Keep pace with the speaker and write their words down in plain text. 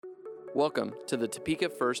Welcome to the Topeka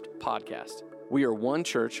First podcast. We are one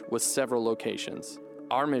church with several locations.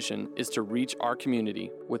 Our mission is to reach our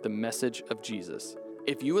community with the message of Jesus.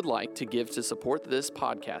 If you would like to give to support this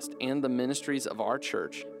podcast and the ministries of our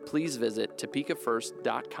church, please visit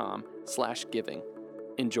topekafirst.com/giving.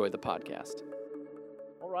 Enjoy the podcast.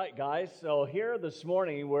 All right, guys. So here this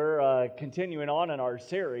morning, we're continuing on in our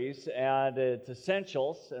series, and it's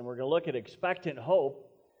Essentials, and we're going to look at expectant hope.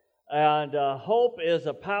 And hope is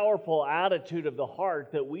a powerful attitude of the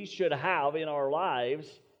heart that we should have in our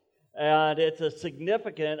lives, and it's a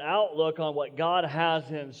significant outlook on what God has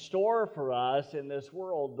in store for us in this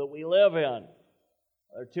world that we live in.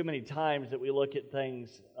 There are too many times that we look at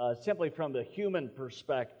things simply from the human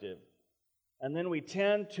perspective, and then we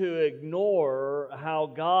tend to ignore how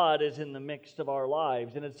God is in the midst of our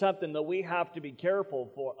lives, and it's something that we have to be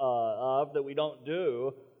careful of that we don't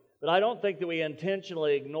do. But I don't think that we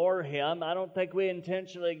intentionally ignore Him. I don't think we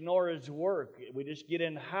intentionally ignore His work. We just get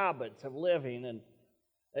in habits of living, and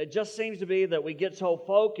it just seems to be that we get so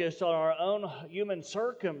focused on our own human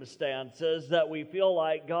circumstances that we feel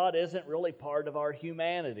like God isn't really part of our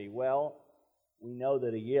humanity. Well, we know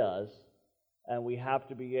that He is, and we have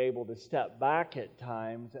to be able to step back at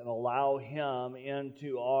times and allow Him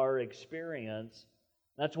into our experience.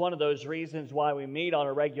 That's one of those reasons why we meet on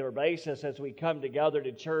a regular basis as we come together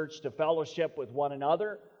to church to fellowship with one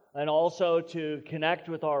another and also to connect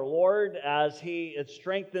with our Lord as it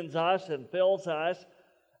strengthens us and fills us.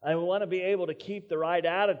 And we want to be able to keep the right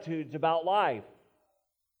attitudes about life.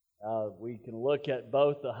 We can look at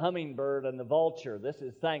both the hummingbird and the vulture. This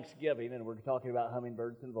is Thanksgiving, and we're talking about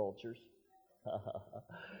hummingbirds and vultures.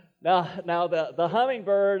 Now the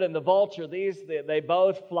hummingbird and the vulture, they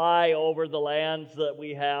both fly over the lands that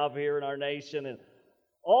we have here in our nation, and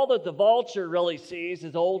all that the vulture really sees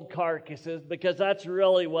is old carcasses, because that's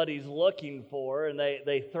really what he's looking for, and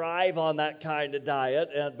they thrive on that kind of diet.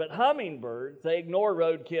 But hummingbirds, they ignore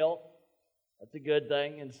roadkill. That's a good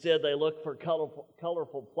thing. Instead, they look for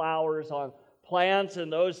colorful flowers on plants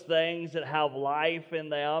and those things that have life in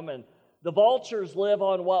them. And the vultures live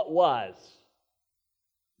on what was.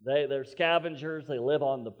 They're scavengers. They live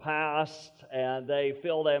on the past, and they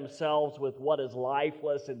fill themselves with what is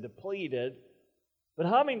lifeless and depleted. But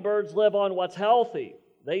hummingbirds live on what's healthy.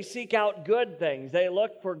 They seek out good things. They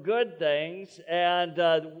look for good things, and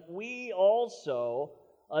we also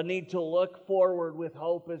need to look forward with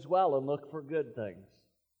hope as well and look for good things,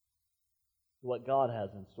 what God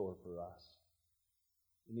has in store for us.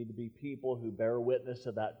 We need to be people who bear witness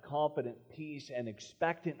of that confident peace and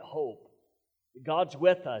expectant hope. God's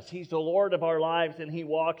with us. He's the Lord of our lives, and He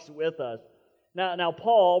walks with us. Now,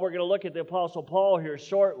 Paul, we're going to look at the Apostle Paul here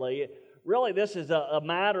shortly. Really, this is a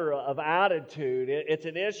matter of attitude. It's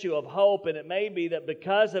an issue of hope, and it may be that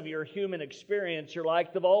because of your human experience, you're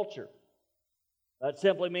like the vulture. That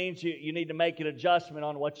simply means you need to make an adjustment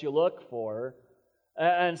on what you look for.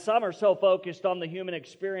 And some are so focused on the human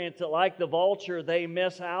experience that, like the vulture, they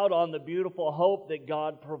miss out on the beautiful hope that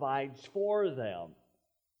God provides for them.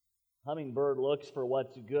 Hummingbird looks for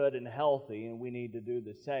what's good and healthy, and we need to do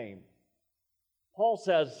the same. Paul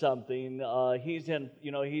says something. He's been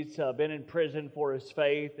in prison for his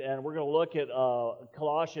faith, and we're going to look at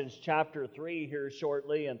Colossians chapter 3 here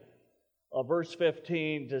shortly, and verse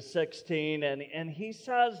 15 to 16, and he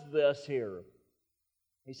says this here.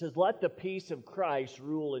 He says, "Let the peace of Christ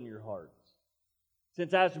rule in your hearts.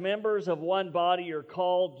 Since as members of one body you're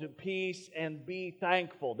called to peace, and be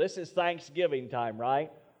thankful." This is Thanksgiving time,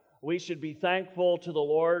 right? We should be thankful to the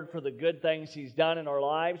Lord for the good things He's done in our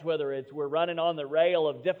lives, whether it's we're running on the rail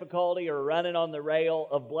of difficulty or running on the rail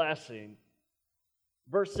of blessing.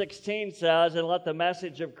 Verse 16 says, "And let the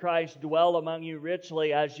message of Christ dwell among you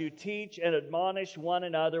richly as you teach and admonish one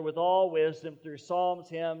another with all wisdom through psalms,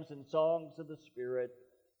 hymns, and songs of the Spirit,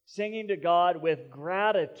 singing to God with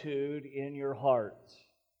gratitude in your hearts."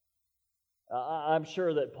 I'm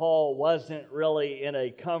sure that Paul wasn't really in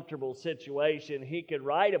a comfortable situation. He could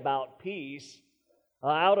write about peace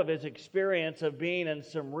out of his experience of being in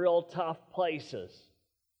some real tough places.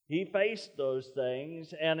 He faced those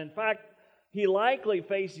things, and in fact, he likely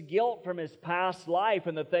faced guilt from his past life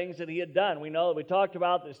and the things that he had done. We know that we talked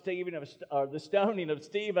about the stoning of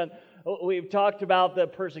Stephen. We've talked about the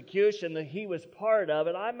persecution that he was part of,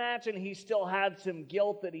 and I imagine he still had some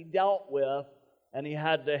guilt that he dealt with, and he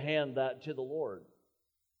had to hand that to the Lord.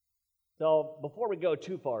 So before we go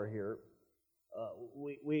too far here,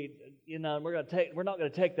 we're not going to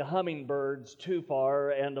take the hummingbirds too far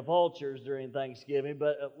and the vultures during Thanksgiving,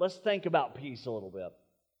 but let's think about peace a little bit.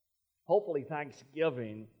 Hopefully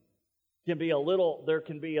Thanksgiving bring a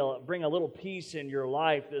little peace in your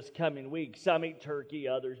life this coming week. Some eat turkey,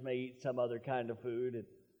 others may eat some other kind of food.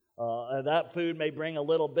 And that food may bring a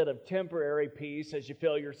little bit of temporary peace as you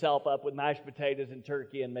fill yourself up with mashed potatoes and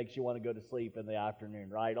turkey and makes you want to go to sleep in the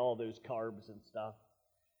afternoon, right? All those carbs and stuff.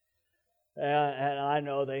 And I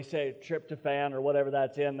know they say tryptophan or whatever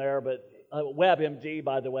that's in there, but WebMD,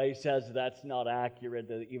 by the way, says that's not accurate,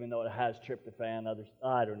 even though it has tryptophan.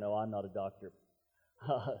 I don't know, I'm not a doctor.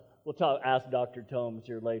 Ask Dr. Tomes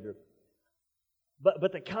here later.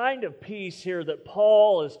 But the kind of peace here that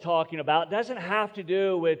Paul is talking about doesn't have to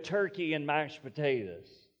do with turkey and mashed potatoes.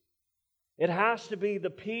 It has to be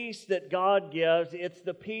the peace that God gives. It's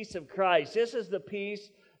the peace of Christ. This is the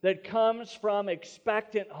peace that comes from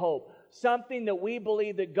expectant hope, something that we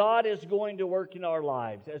believe that God is going to work in our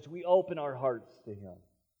lives as we open our hearts to Him.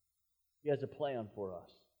 He has a plan for us.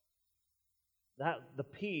 The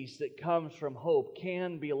peace that comes from hope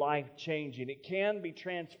can be life-changing. It can be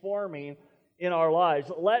transforming in our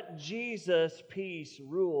lives. Let Jesus' peace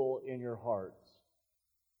rule in your hearts.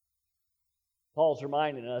 Paul's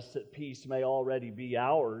reminding us that peace may already be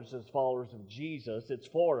ours as followers of Jesus. It's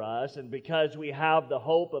for us, and because we have the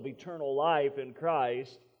hope of eternal life in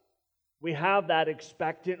Christ, we have that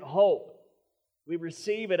expectant hope. We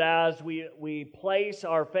receive it as we place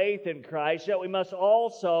our faith in Christ, yet we must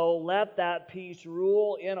also let that peace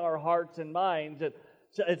rule in our hearts and minds.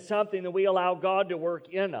 It's something that we allow God to work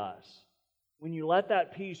in us. When you let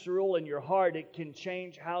that peace rule in your heart, it can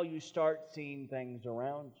change how you start seeing things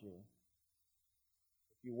around you.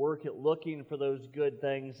 If you work at looking for those good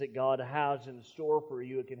things that God has in store for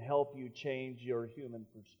you, it can help you change your human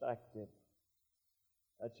perspective.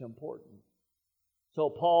 That's important. So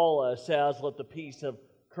Paul says, let the peace of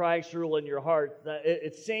Christ rule in your heart.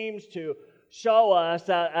 It seems to show us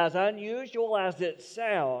that as unusual as it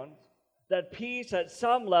sounds, that peace at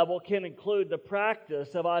some level can include the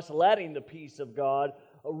practice of us letting the peace of God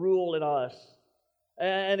rule in us.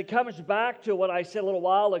 And it comes back to what I said a little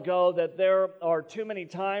while ago, that there are too many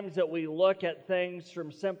times that we look at things from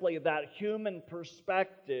simply that human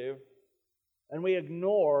perspective, and we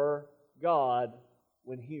ignore God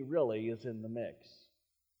when He really is in the mix.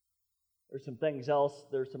 There's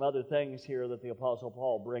some other things here that the Apostle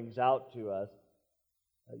Paul brings out to us.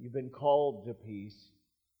 You've been called to peace.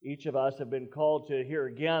 Each of us have been called to, here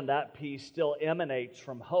again, that peace still emanates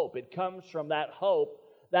from hope. It comes from that hope,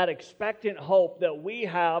 that expectant hope that we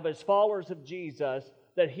have as followers of Jesus,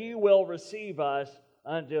 that He will receive us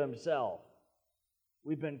unto Himself.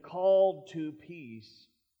 We've been called to peace.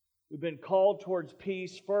 We've been called towards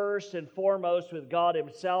peace first and foremost with God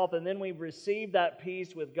Himself, and then we've received that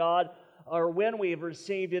peace with God, or when we've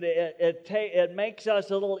received it, it makes us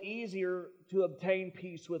a little easier to obtain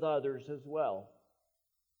peace with others as well.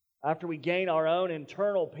 After we gain our own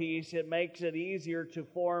internal peace, it makes it easier to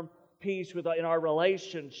form peace in our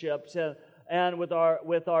relationships and with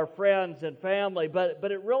our friends and family.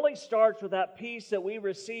 But it really starts with that peace that we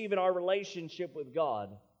receive in our relationship with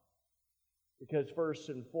God. Because first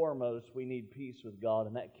and foremost, we need peace with God,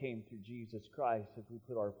 and that came through Jesus Christ as we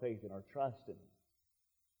put our faith and our trust in Him.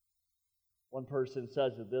 One person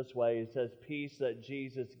says it this way. He says, peace that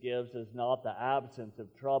Jesus gives is not the absence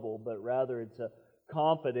of trouble, but rather it's a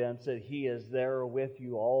confidence that He is there with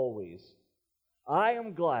you always. I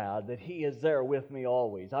am glad that He is there with me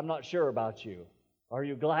always. I'm not sure about you. Are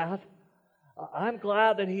you glad? I'm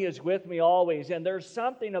glad that He is with me always, and there's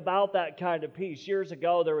something about that kind of peace. Years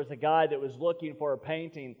ago, there was a guy that was looking for a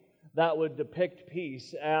painting that would depict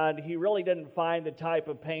peace, and he really didn't find the type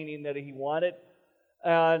of painting that he wanted,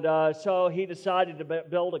 and so he decided to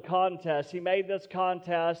build a contest. He made this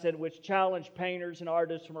contest in which challenged painters and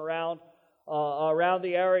artists from around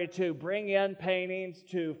the area to bring in paintings,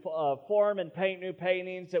 to form and paint new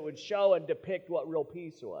paintings that would show and depict what real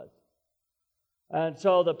peace was. And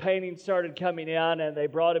so the paintings started coming in, and they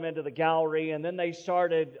brought them into the gallery, and then they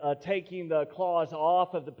started taking the claws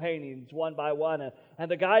off of the paintings one by one.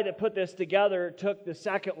 And the guy that put this together took the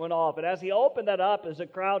second one off. And as he opened that up, as the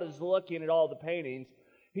crowd is looking at all the paintings,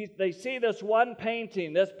 they see this one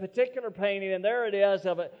painting, this particular painting, and there it is.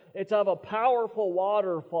 It's of a powerful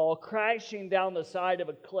waterfall crashing down the side of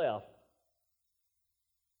a cliff.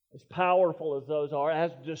 As powerful as those are,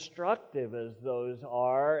 as destructive as those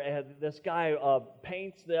are, and this guy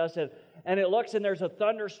paints this, and it looks, and there's a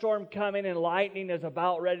thunderstorm coming, and lightning is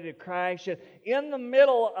about ready to crash. And in the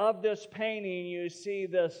middle of this painting, you see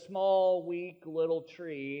this small, weak little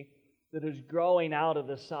tree that is growing out of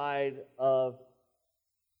the side of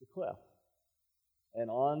the cliff. And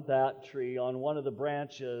on that tree, on one of the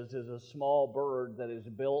branches, is a small bird that has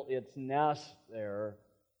built its nest there.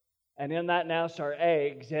 And in that nest are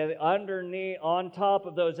eggs, and underneath, on top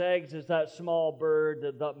of those eggs is that small bird,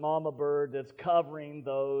 that mama bird that's covering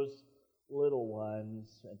those little ones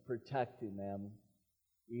and protecting them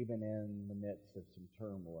even in the midst of some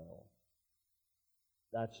turmoil.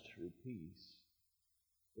 That's true peace.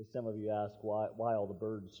 If some of you ask why all the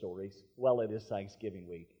bird stories, well, it is Thanksgiving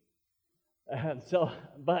week. And so,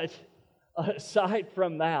 but aside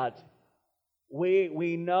from that,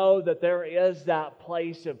 we know that there is that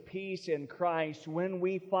place of peace in Christ. When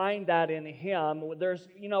we find that in Him, we're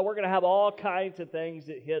going to have all kinds of things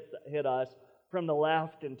that hit us from the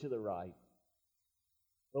left and to the right.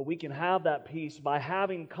 But we can have that peace by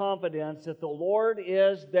having confidence that the Lord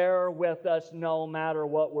is there with us no matter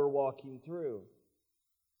what we're walking through.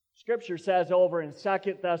 Scripture says over in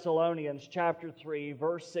 2 Thessalonians chapter 3,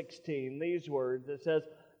 verse 16, these words. It says,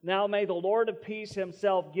 "Now may the Lord of peace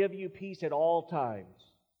Himself give you peace at all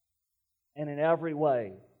times and in every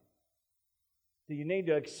way." So you need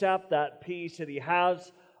to accept that peace that He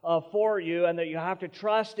has for you, and that you have to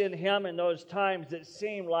trust in Him in those times that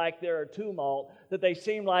seem like they're a tumult, that they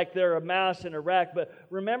seem like they're a mess and a wreck. But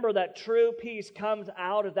remember that true peace comes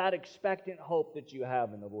out of that expectant hope that you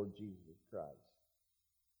have in the Lord Jesus Christ.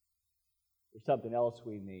 There's something else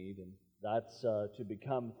we need, and that's to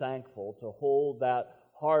become thankful, to hold that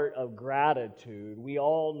heart of gratitude. We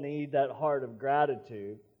all need that heart of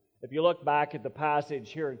gratitude. If you look back at the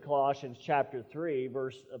passage here in Colossians chapter 3,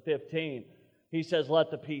 verse 15, he says,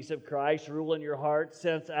 "Let the peace of Christ rule in your hearts,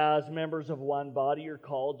 since as members of one body you're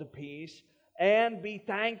called to peace, and be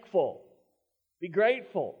thankful." Be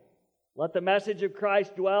grateful. Let the message of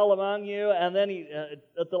Christ dwell among you. And then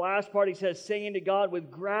at the last part he says, singing to God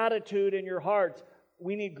with gratitude in your hearts.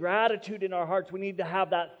 We need gratitude in our hearts. We need to have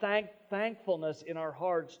that thankfulness in our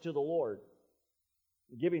hearts to the Lord.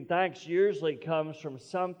 Giving thanks usually comes from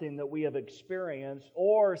something that we have experienced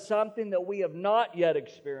or something that we have not yet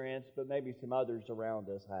experienced, but maybe some others around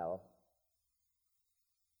us have.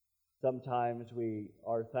 Sometimes we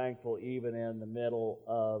are thankful even in the middle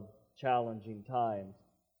of challenging times.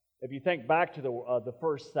 If you think back to the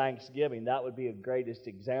first Thanksgiving, that would be a greatest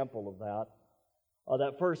example of that.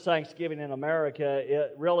 That first Thanksgiving in America,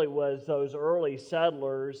 it really was those early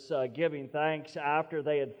settlers giving thanks after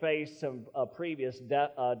they had faced some previous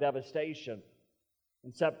devastation.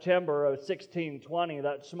 In September of 1620,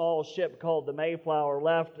 that small ship called the Mayflower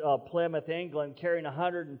left Plymouth, England, carrying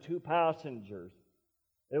 102 passengers.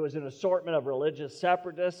 It was an assortment of religious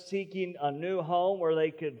separatists seeking a new home where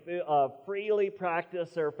they could freely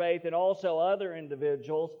practice their faith, and also other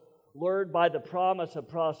individuals lured by the promise of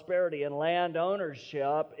prosperity and land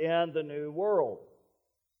ownership in the New World.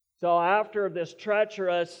 So after this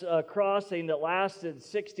treacherous crossing that lasted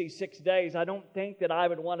 66 days, I don't think that I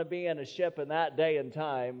would want to be in a ship in that day and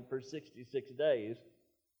time for 66 days.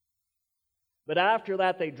 But after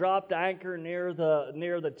that, they dropped anchor near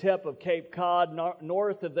the tip of Cape Cod,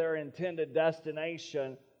 north of their intended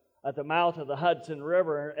destination at the mouth of the Hudson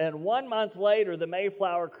River. And 1 month later, the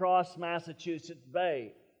Mayflower crossed Massachusetts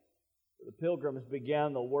Bay. The Pilgrims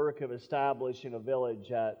began the work of establishing a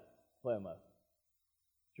village at Plymouth.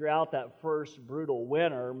 Throughout that first brutal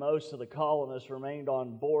winter, most of the colonists remained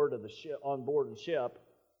on board the ship,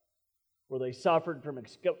 where they suffered from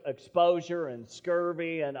exposure and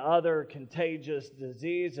scurvy and other contagious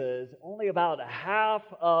diseases. Only about half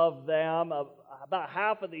of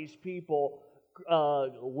these people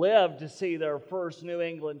lived to see their first New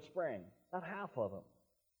England spring. About half of them.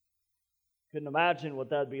 Couldn't imagine what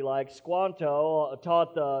that'd be like. Squanto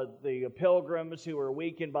taught the Pilgrims who were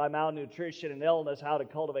weakened by malnutrition and illness how to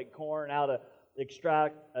cultivate corn, how to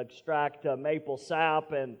extract maple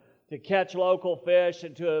sap, and to catch local fish,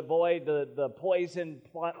 and to avoid the poison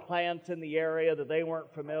plants in the area that they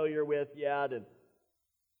weren't familiar with yet.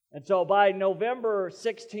 And so by November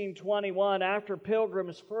 1621, after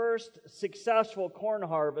Pilgrim's first successful corn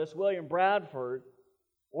harvest, William Bradford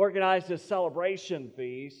organized a celebration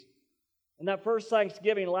feast. And that first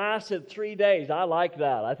Thanksgiving lasted 3 days. I like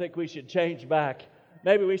that. I think we should change back.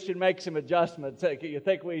 Maybe we should make some adjustments. You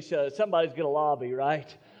think we should? Somebody's going to lobby,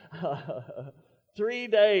 right? 3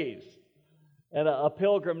 days. And a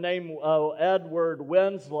pilgrim named Edward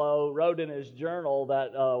Winslow wrote in his journal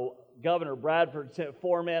that Governor Bradford sent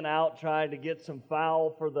 4 men out trying to get some fowl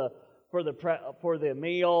for the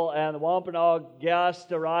meal, and the Wampanoag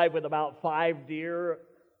guests arrived with about 5 deer.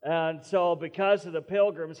 And so because the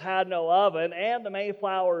Pilgrims had no oven, and the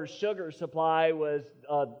Mayflower's sugar supply was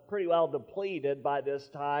pretty well depleted by this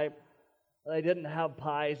time, they didn't have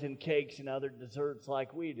pies and cakes and other desserts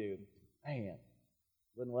like we do. Man,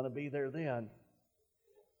 wouldn't want to be there then.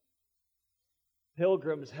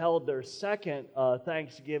 Pilgrims held their second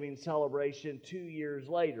Thanksgiving celebration 2 years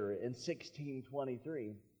later in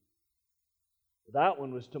 1623. That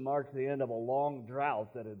one was to mark the end of a long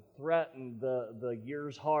drought that had threatened the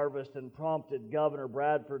year's harvest and prompted Governor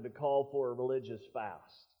Bradford to call for a religious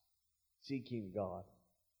fast, seeking God.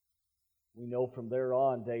 We know from there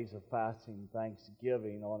on, days of fasting and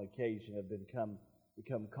thanksgiving on occasion have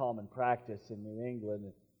become common practice in New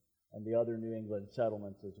England and the other New England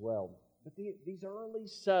settlements as well. But these early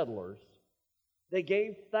settlers, they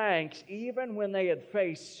gave thanks even when they had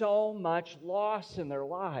faced so much loss in their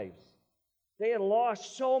lives. They had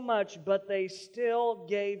lost so much, but they still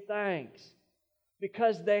gave thanks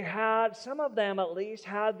because they had, some of them at least,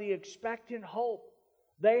 had the expectant hope.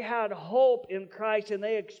 They had hope in Christ, and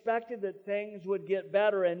they expected that things would get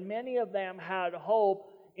better, and many of them had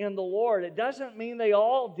hope in the Lord. It doesn't mean they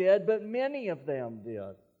all did, but many of them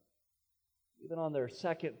did. Even on their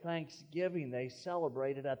second Thanksgiving, they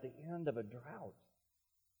celebrated at the end of a drought.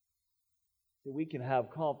 See, we can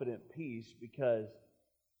have confident peace because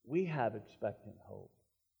we have expectant hope.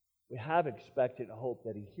 We have expectant hope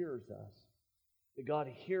that He hears us, that God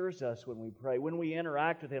hears us when we pray, when we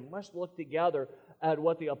interact with Him. Let's look together at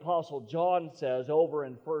what the Apostle John says over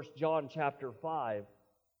in 1 John chapter 5.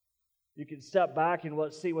 You can step back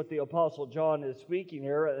and see what the Apostle John is speaking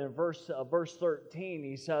here. In verse 13,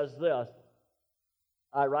 he says this,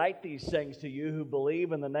 I write these things to you who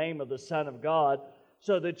believe in the name of the Son of God,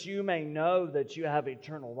 so that you may know that you have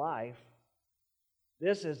eternal life.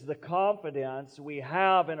 This is the confidence we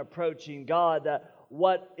have in approaching God, that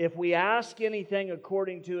if we ask anything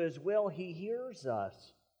according to His will, He hears us.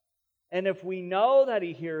 And if we know that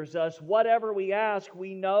He hears us, whatever we ask,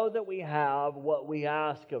 we know that we have what we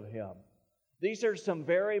ask of Him. These are some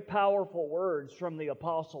very powerful words from the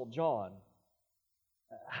Apostle John.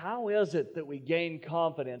 How is it that we gain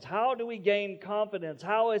confidence? How do we gain confidence?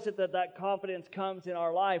 How is it that that confidence comes in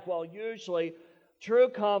our life? Well, usually, true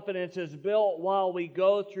confidence is built while we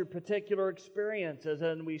go through particular experiences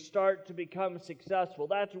and we start to become successful.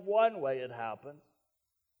 That's one way it happens.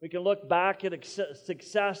 We can look back at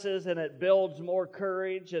successes and it builds more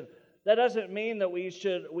courage. And that doesn't mean that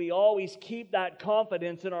we always keep that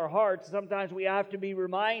confidence in our hearts. Sometimes we have to be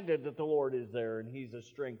reminded that the Lord is there and He's a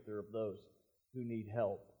strengthener of those who need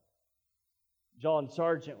help. John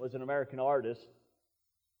Sargent was an American artist,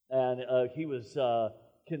 and he was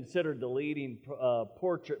considered the leading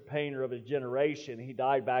portrait painter of his generation. He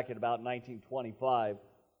died back in about 1925.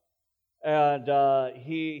 And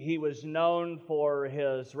he was known for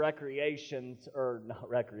his recreations of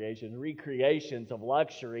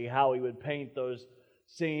luxury, how he would paint those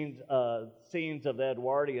scenes of the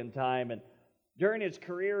Edwardian time. And during his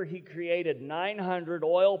career, he created 900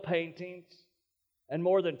 oil paintings and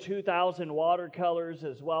more than 2,000 watercolors,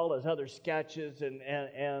 as well as other sketches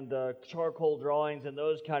and charcoal drawings and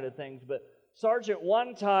those kind of things. But Sargent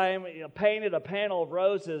one time painted a panel of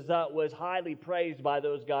roses that was highly praised by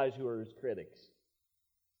those guys who were his critics.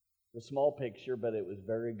 It's a small picture, but it was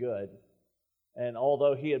very good. And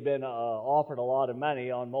although he had been offered a lot of money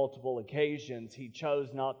on multiple occasions, he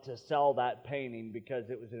chose not to sell that painting because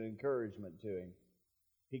it was an encouragement to him.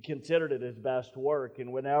 He considered it his best work,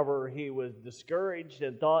 and whenever he was discouraged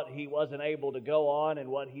and thought he wasn't able to go on in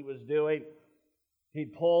what he was doing,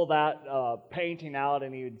 he'd pull that painting out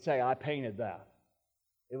and he would say, I painted that.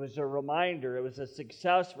 It was a reminder, it was a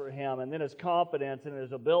success for him, and then his confidence and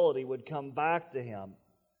his ability would come back to him.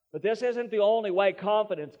 But this isn't the only way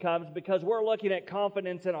confidence comes, because we're looking at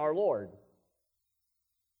confidence in our Lord.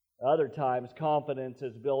 Other times, confidence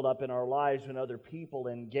is built up in our lives when other people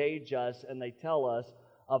engage us and they tell us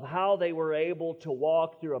of how they were able to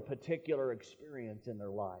walk through a particular experience in their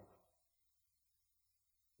life.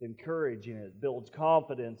 Encouraging it builds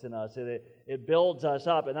confidence in us, and it builds us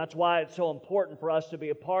up, and that's why it's so important for us to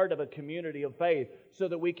be a part of a community of faith, so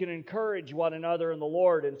that we can encourage one another in the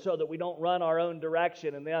Lord, and so that we don't run our own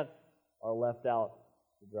direction and then are left out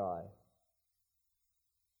to dry.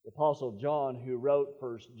 The Apostle John, who wrote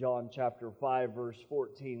 1 John chapter 5, verse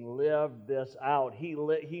 14, lived this out. He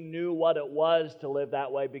knew what it was to live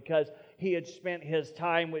that way because he had spent his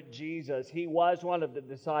time with Jesus. He was one of the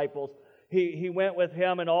disciples. He went with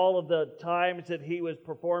Him in all of the times that He was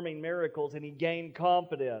performing miracles, and he gained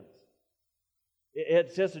confidence.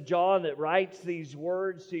 It's just John that writes these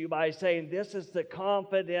words to you by saying, this is the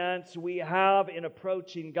confidence we have in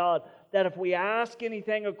approaching God, that if we ask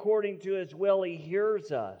anything according to His will, He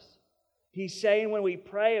hears us. He's saying when we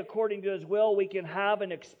pray according to His will, we can have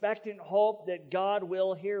an expectant hope that God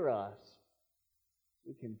will hear us.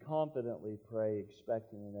 We can confidently pray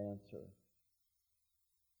expecting an answer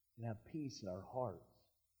and have peace in our hearts.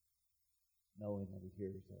 knowing that He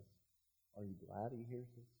hears us. Are you glad He hears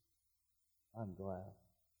us? I'm glad.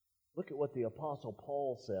 Look at what the Apostle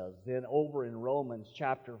Paul says then over in Romans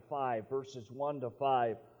chapter 5, verses 1 to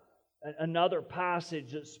 5. Another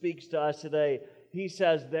passage that speaks to us today. He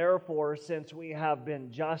says, therefore, since we have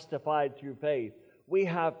been justified through faith, we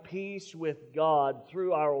have peace with God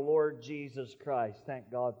through our Lord Jesus Christ. Thank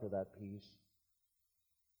God for that peace.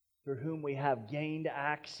 Through whom we have gained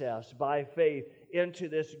access by faith into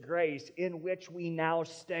this grace in which we now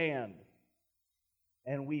stand.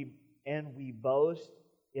 And we boast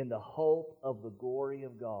in the hope of the glory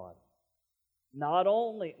of God. Not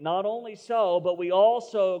only so, but we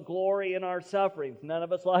also glory in our sufferings. None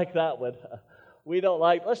of us like that one. We don't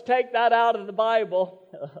like, let's take that out of the Bible.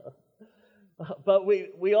 But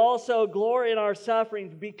we also glory in our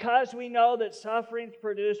sufferings because we know that sufferings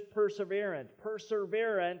produce perseverance.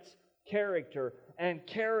 Perseverance, character. And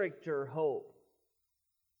character, hope.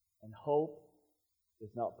 And hope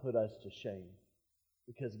does not put us to shame.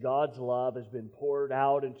 Because God's love has been poured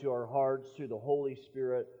out into our hearts through the Holy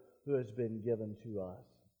Spirit who has been given to us.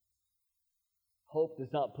 Hope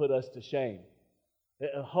does not put us to shame.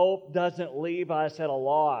 Hope doesn't leave us at a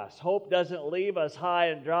loss. Hope doesn't leave us high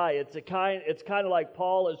and dry. It's kind of like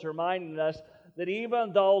Paul is reminding us that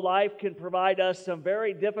even though life can provide us some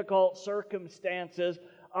very difficult circumstances,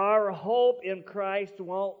 our hope in Christ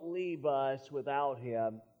won't leave us without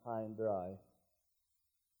Him high and dry.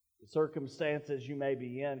 The circumstances you may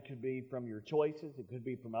be in could be from your choices. It could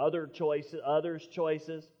be from others'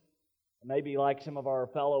 choices. Maybe like some of our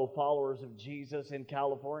fellow followers of Jesus in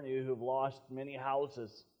California who've lost many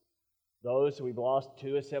houses. We've lost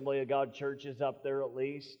 2 Assembly of God churches up there at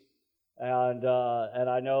least. And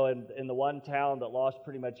I know in the one town that lost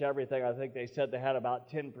pretty much everything, I think they said they had about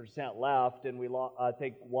 10% left. And I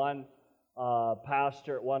think one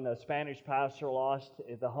Spanish pastor lost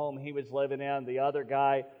the home he was living in. The other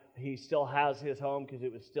guy, he still has his home because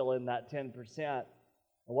it was still in that 10%.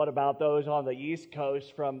 And what about those on the East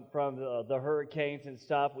Coast from the hurricanes and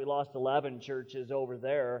stuff? We lost 11 churches over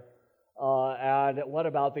there. And what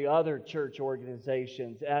about the other church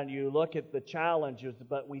organizations? And you look at the challenges,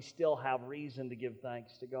 but we still have reason to give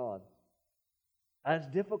thanks to God. As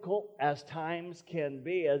difficult as times can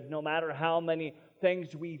be, as no matter how many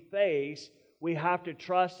things we face, we have to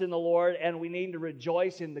trust in the Lord and we need to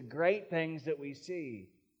rejoice in the great things that we see.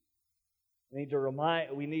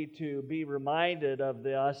 We need to be reminded of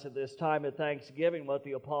us at this time of Thanksgiving, what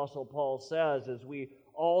the Apostle Paul says, as we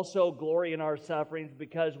also glory in our sufferings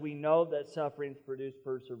because we know that sufferings produce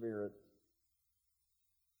perseverance.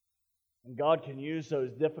 And God can use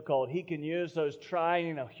those He can use those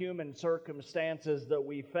trying human circumstances that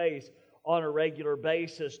we face on a regular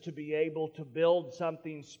basis to be able to build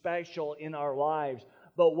something special in our lives.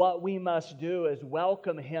 But what we must do is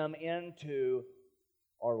welcome Him into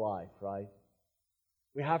our life, right?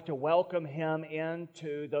 We have to welcome Him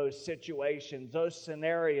into those situations, those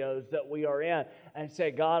scenarios that we are in, and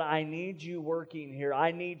say, God, I need you working here.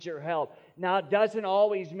 I need your help. Now, it doesn't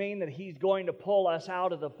always mean that He's going to pull us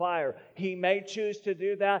out of the fire. He may choose to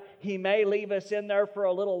do that. He may leave us in there for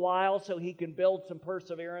a little while so He can build some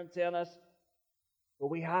perseverance in us. But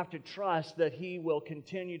we have to trust that He will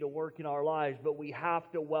continue to work in our lives, but we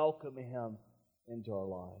have to welcome Him into our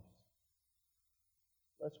lives.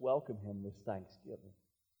 Let's welcome Him this Thanksgiving.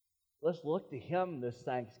 Let's look to Him this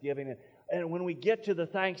Thanksgiving. And when we get to the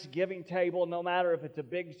Thanksgiving table, no matter if it's a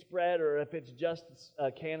big spread or if it's just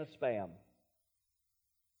a can of Spam,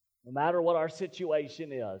 no matter what our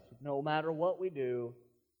situation is, no matter what we do,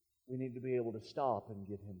 we need to be able to stop and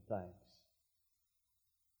give Him thanks.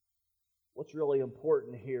 What's really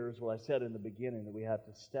important here is what I said in the beginning, that we have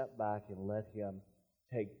to step back and let Him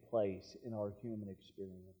take place in our human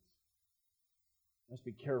experience. Let's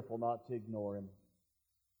be careful not to ignore Him.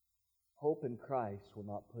 Hope in Christ will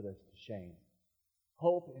not put us to shame.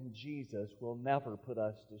 Hope in Jesus will never put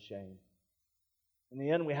us to shame. In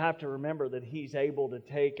the end, we have to remember that He's able to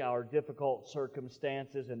take our difficult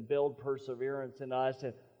circumstances and build perseverance in us.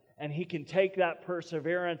 And He can take that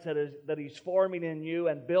perseverance that He's forming in you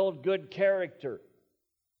and build good character.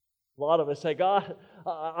 A lot of us say, God,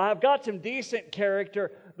 I've got some decent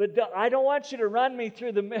character, but I don't want you to run me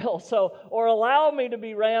through the mill, or allow me to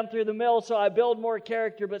be ran through the mill so I build more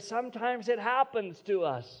character. But sometimes it happens to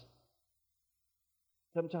us.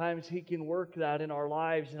 Sometimes He can work that in our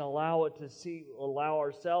lives and allow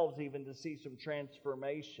ourselves even to see some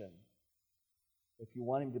transformation. If you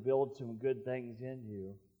want Him to build some good things in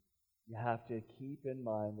you, you have to keep in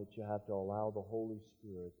mind that you have to allow the Holy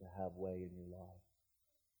Spirit to have way in your life.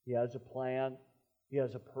 He has a plan. He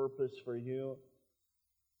has a purpose for you.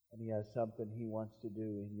 And He has something He wants to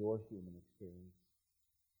do in your human experience.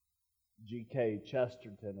 G.K.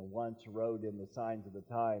 Chesterton once wrote in the Signs of the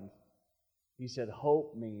Times, he said,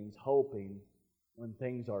 hope means hoping when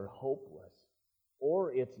things are hopeless,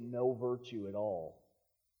 or it's no virtue at all.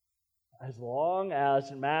 As long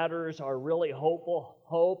as matters are really hopeful,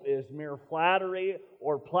 hope is mere flattery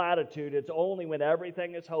or platitude. It's only when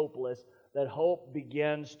everything is hopeless that hope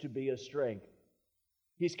begins to be a strength.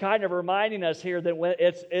 He's kind of reminding us here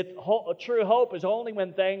that true hope is only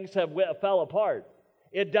when things have fell apart.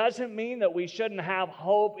 It doesn't mean that we shouldn't have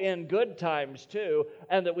hope in good times too,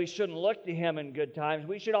 and that we shouldn't look to Him in good times.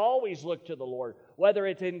 We should always look to the Lord, whether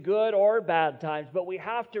it's in good or bad times. But we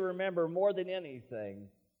have to remember more than anything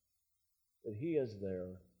that He is there.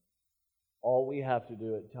 All we have to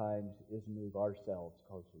do at times is move ourselves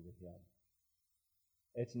closer to Him.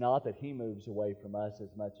 It's not that He moves away from us as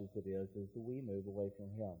much as it is that we move away from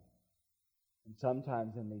Him. And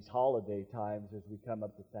sometimes in these holiday times, as we come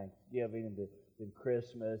up to Thanksgiving and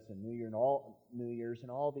Christmas and New Year's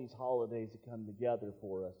and all these holidays that come together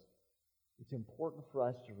for us, it's important for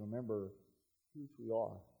us to remember whose we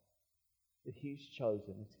are. That He's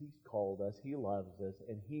chosen us, He's called us, He loves us,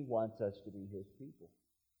 and He wants us to be His people.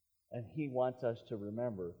 And He wants us to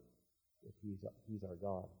remember that He's our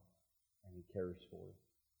God and He cares for us.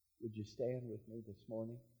 Would you stand with me this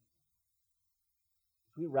morning?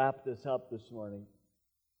 As we wrap this up this morning,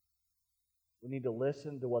 we need to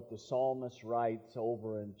listen to what the psalmist writes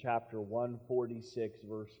over in chapter 146,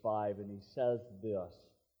 verse 5, and he says this: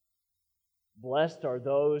 Blessed are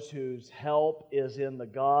those whose help is in the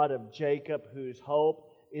God of Jacob, whose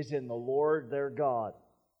hope is in the Lord their God.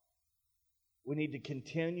 We need to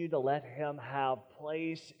continue to let Him have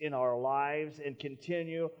place in our lives and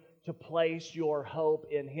continue to place your hope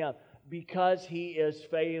in Him. Because He is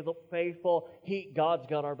faithful, God's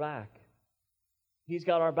got our back. He's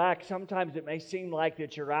got our back. Sometimes it may seem like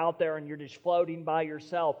that you're out there and you're just floating by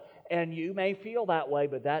yourself, and you may feel that way,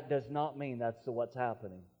 but that does not mean that's what's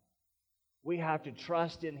happening. We have to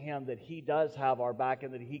trust in Him that He does have our back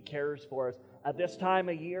and that He cares for us. At this time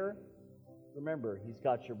of year, remember, He's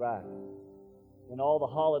got your back. When all the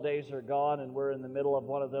holidays are gone and we're in the middle of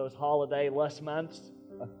one of those holiday-less months,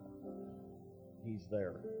 He's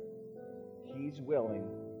there. He's willing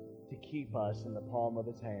to keep us in the palm of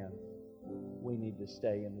His hand. We need to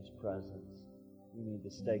stay in His presence. We need to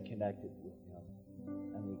stay connected with Him.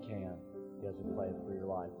 And we can. He has a plan for your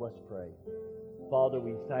life. Let's pray. Father,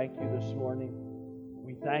 we thank You this morning.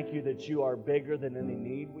 We thank You that You are bigger than any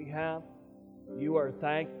need we have. You are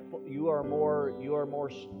thankful. You are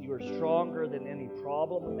stronger than any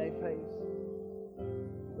problem we may face.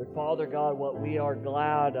 But Father God, what we are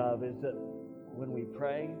glad of is that when we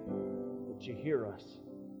pray, that You hear us.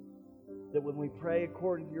 That when we pray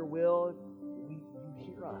according to Your will, You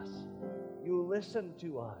hear us. You listen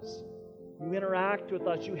to us. You interact with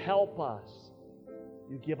us. You help us.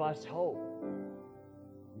 You give us hope.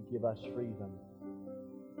 You give us freedom.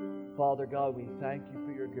 Father God, we thank You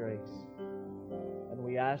for Your grace. And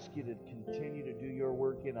we ask You to continue to do Your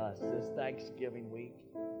work in us this Thanksgiving week.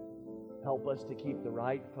 Help us to keep the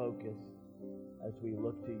right focus as we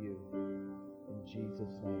look to You. In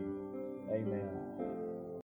Jesus' name, amen.